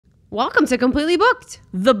Welcome to Completely Booked,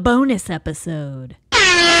 the bonus episode.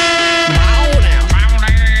 I'm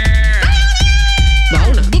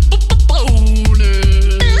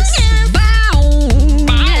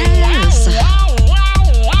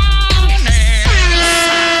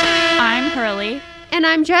Hurley. And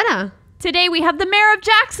I'm Jenna. Today we have the Mayor of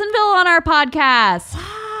Jacksonville on our podcast.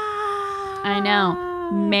 I know.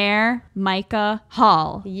 Mayor Micah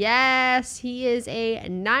Hall. Yes, he is a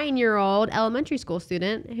 9-year-old elementary school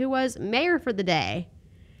student who was mayor for the day.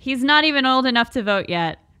 He's not even old enough to vote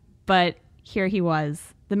yet, but here he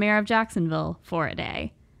was, the mayor of Jacksonville for a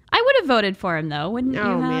day. I would have voted for him though, wouldn't you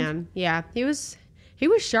have? Oh man, yeah, he was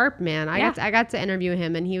sharp, man. I got to interview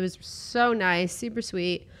him, and he was so nice, super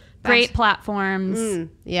sweet. Great platforms.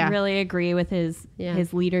 Yeah, really agree with his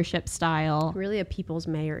leadership style. Really a people's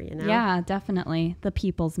mayor, you know? Yeah, definitely. The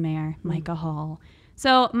people's mayor, Micah Hall.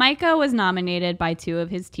 So Micah was nominated by 2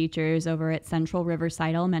 of his teachers over at Central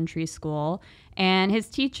Riverside Elementary School. And his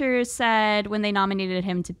teachers said when they nominated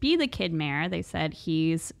him to be the kid mayor, they said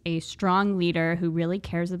he's a strong leader who really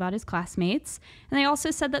cares about his classmates. And they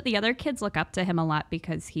also said that the other kids look up to him a lot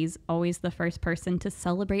because he's always the first person to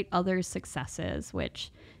celebrate others' successes,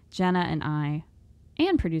 which Jenna and I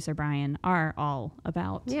and producer Brian are all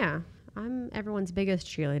about. Yeah, I'm everyone's biggest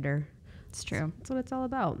cheerleader. It's true. That's what it's all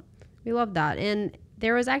about. We love that. And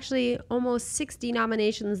there was actually almost 60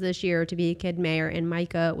 nominations this year to be kid mayor, and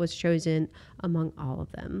Micah was chosen among all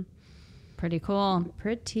of them. Pretty cool.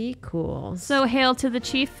 Pretty cool. So hail to the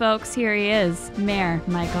chief, folks. Here he is, Mayor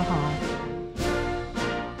Micah Hall.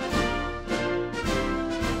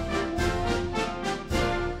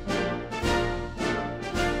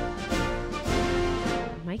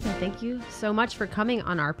 Micah, thank you so much for coming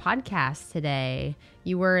on our podcast today.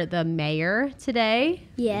 You were the mayor today.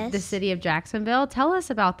 Yes. The city of Jacksonville. Tell us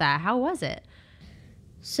about that. How was it?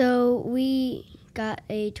 So we got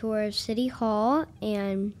a tour of City Hall,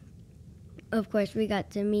 and of course we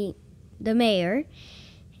got to meet the mayor,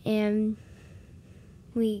 and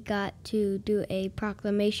we got to do a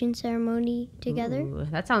proclamation ceremony together. Ooh,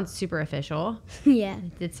 that sounds super official. Yeah.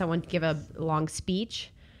 Did someone give a long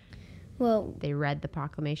speech? Well, They read the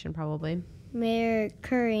proclamation probably. Mayor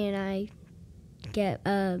Curry and I get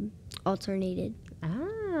alternated.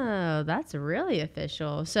 Oh, that's really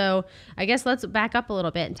official. So I guess let's back up a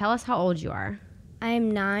little bit and tell us how old you are. I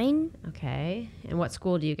am 9. Okay. And what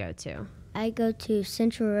school do you go to? I go to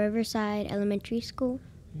Central Riverside Elementary School.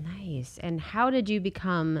 Nice. And how did you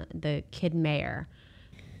become the kid mayor?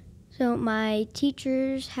 So my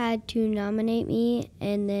teachers had to nominate me,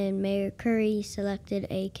 and then Mayor Curry selected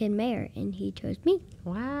a kid mayor, and he chose me.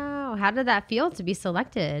 Wow. How did that feel to be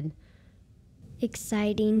selected?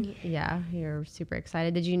 Exciting. Yeah, you're super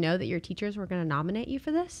excited. Did you know that your teachers were going to nominate you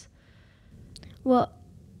for this? Well,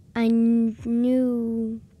 I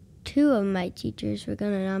knew 2 of my teachers were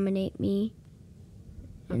going to nominate me.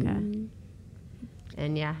 Okay.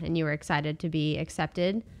 And you were excited to be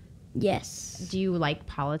accepted? Yes. Do you like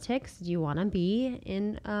politics? Do you want to be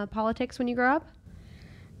in politics when you grow up?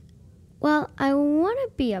 Well, I want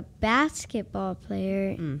to be a basketball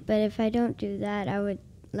player, but if I don't do that, I would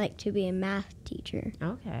like to be a math teacher.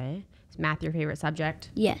 Okay. Is math your favorite subject?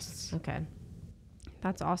 Yes. Okay.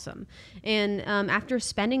 That's awesome. And after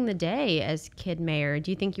spending the day as kid mayor,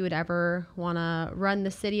 do you think you would ever want to run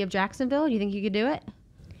the city of Jacksonville? Do you think you could do it?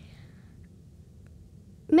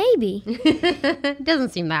 Maybe. It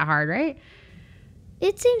doesn't seem that hard, right?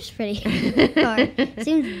 It seems pretty hard. It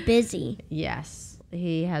seems busy. Yes.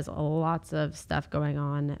 He has lots of stuff going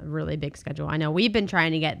on, a really big schedule. I know we've been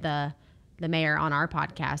trying to get the mayor on our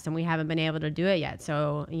podcast, and we haven't been able to do it yet.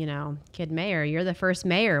 So, kid mayor, you're the first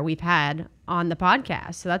mayor we've had on the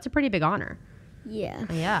podcast. So that's a pretty big honor. Yeah.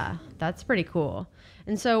 Yeah, that's pretty cool.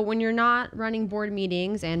 And so when you're not running board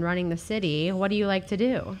meetings and running the city, what do you like to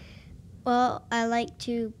do? Well, I like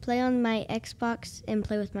to play on my Xbox and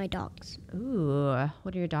play with my dogs. Ooh,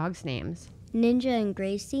 what are your dogs' names? Ninja and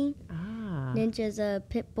Gracie. Ah. Ninja's a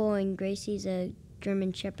pit bull and Gracie's a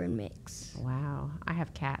German Shepherd mix. Wow. I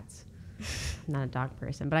have cats. I'm not a dog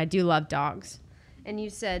person, but I do love dogs. And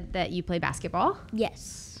you said that you play basketball?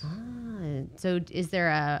 Yes. Ah, so is there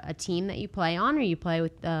a team that you play on, or you play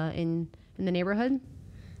with in the neighborhood?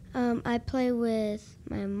 I play with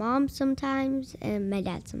my mom sometimes and my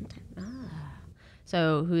dad sometimes. Ah.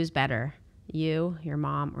 So who's better, you, your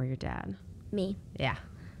mom, or your dad? Me. Yeah,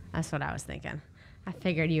 that's what I was thinking. I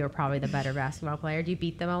figured you were probably the better basketball player. Do you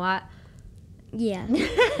beat them a lot? Yeah.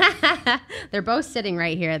 They're both sitting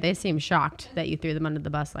right here. They seem shocked that you threw them under the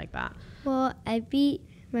bus like that. Well, I beat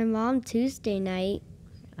my mom Tuesday night.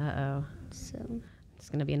 Uh-oh. So It's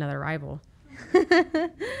going to be another rival.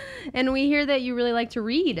 And we hear that you really like to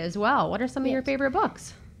read as well. What are some of your favorite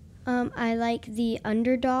books? I like The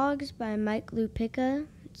Underdogs by Mike Lupica.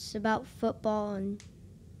 It's about football and,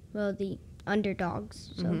 well, the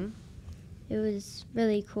underdogs. So it was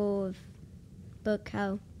really cool book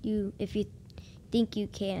how if you think you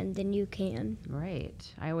can, then you can.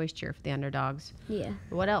 Right. I always cheer for the underdogs. Yeah.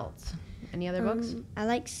 What else? Any other books? I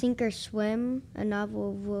like Sink or Swim, a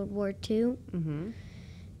novel of World War II.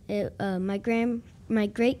 My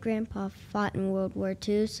great-grandpa fought in World War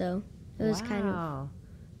II, so it was kind of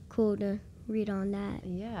cool to read on that.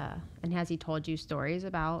 Yeah. And has he told you stories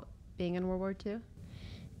about being in World War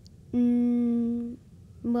II?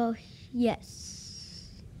 Well, yes.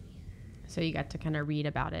 So you got to kind of read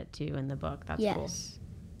about it too in the book. That's cool.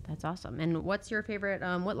 That's awesome. And what's your favorite,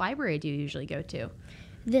 what library do you usually go to?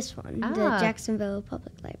 This one, the Jacksonville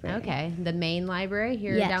Public Library. Okay. The main library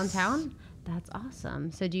here downtown? That's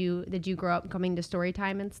awesome. So did you grow up coming to story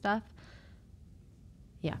time and stuff?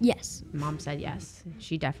 Yeah. Yes. Mom said yes.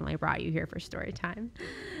 She definitely brought you here for story time.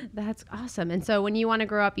 That's awesome. And so when you want to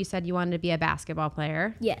grow up, you said you wanted to be a basketball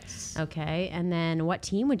player. Yes. Okay. And then what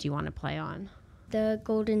team would you want to play on? The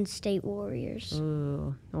Golden State Warriors.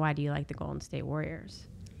 Ooh. Why do you like the Golden State Warriors?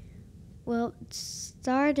 Well, it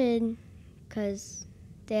started because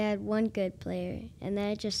they had one good player, and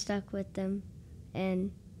then I just stuck with them,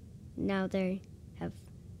 and now they have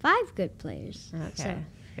 5 good players. Okay. So,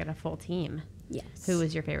 got a full team. Yes. Who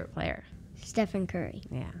was your favorite player? Stephen Curry.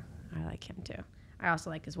 Yeah, I like him too. I also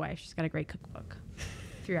like his wife. She's got a great cookbook,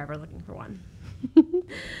 if you're ever looking for one.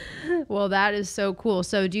 Well, that is so cool.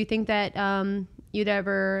 So do you think that you'd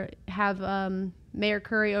ever have Mayor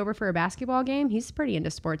Curry over for a basketball game? He's pretty into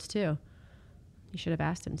sports too. You should have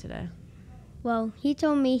asked him today. Well, he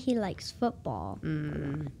told me he likes football.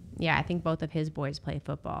 Yeah, I think both of his boys play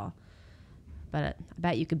football. But I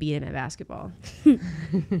bet you could beat him at basketball.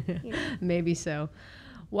 Maybe so.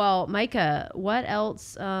 Well, Micah, what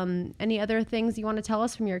else? Any other things you want to tell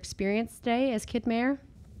us from your experience today as Kid Mayor?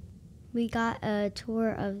 We got a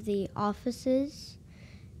tour of the offices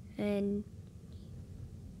and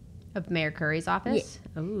of Mayor Curry's office?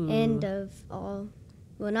 Yeah. Ooh. And of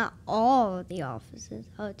well, not all of the offices.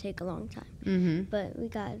 That would take a long time. But we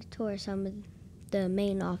got a tour of some of the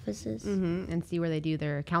main offices. And see where they do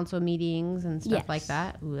their council meetings and stuff like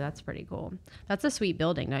that. Ooh, that's pretty cool. That's a sweet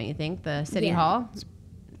building, don't you think? The City Hall? It's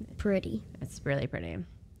pretty. It's really pretty.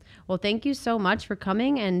 Well, thank you so much for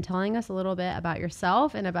coming and telling us a little bit about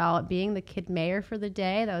yourself and about being the Kid Mayor for the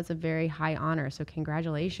day. That was a very high honor, so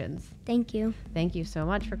congratulations. Thank you. Thank you so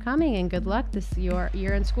much for coming, and good luck this year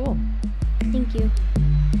in school. Thank you.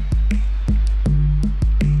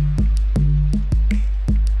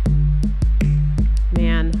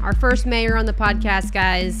 Man, our first mayor on the podcast,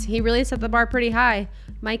 guys. He really set the bar pretty high.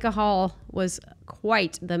 Micah Hall was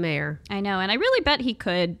quite the mayor. I know, and I really bet he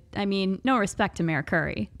could. I mean, no respect to Mayor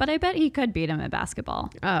Curry, but I bet he could beat him at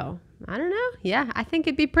basketball. Oh, I don't know. Yeah, I think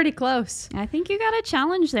it'd be pretty close. I think you got a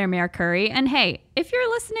challenge there, Mayor Curry. And hey, if you're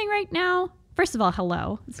listening right now, first of all,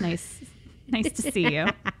 hello. It's nice to see you.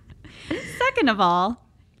 Second of all,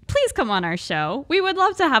 please come on our show. We would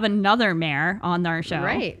love to have another mayor on our show.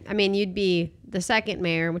 Right. I mean, you'd be the second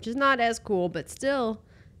mayor, which is not as cool, but still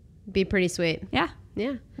be pretty sweet. Yeah.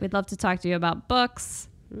 Yeah. We'd love to talk to you about books,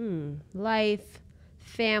 life,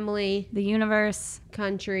 family, the universe,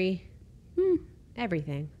 country,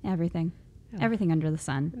 everything. everything. Everything under the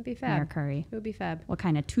sun. It'd be fab. Mayor Curry. It would be fab. What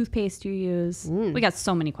kind of toothpaste do you use? We got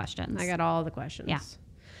so many questions. I got all the questions. Yeah.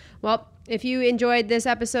 Well, if you enjoyed this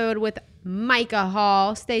episode with Micah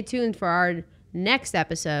Hall, stay tuned for our next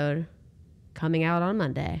episode coming out on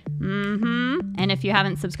Monday. And if you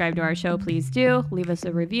haven't subscribed to our show, please do. Leave us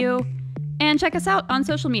a review. And check us out on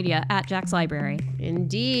social media at Jack's Library.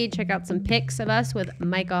 Indeed. Check out some pics of us with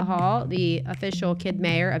Micah Hall, the official Kid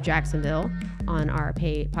Mayor of Jacksonville, on our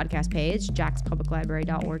podcast page,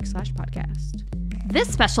 jackspubliclibrary.org/podcast.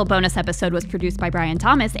 This special bonus episode was produced by Brian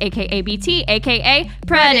Thomas, a.k.a. BT, a.k.a.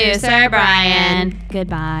 Producer Brian.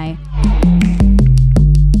 Goodbye.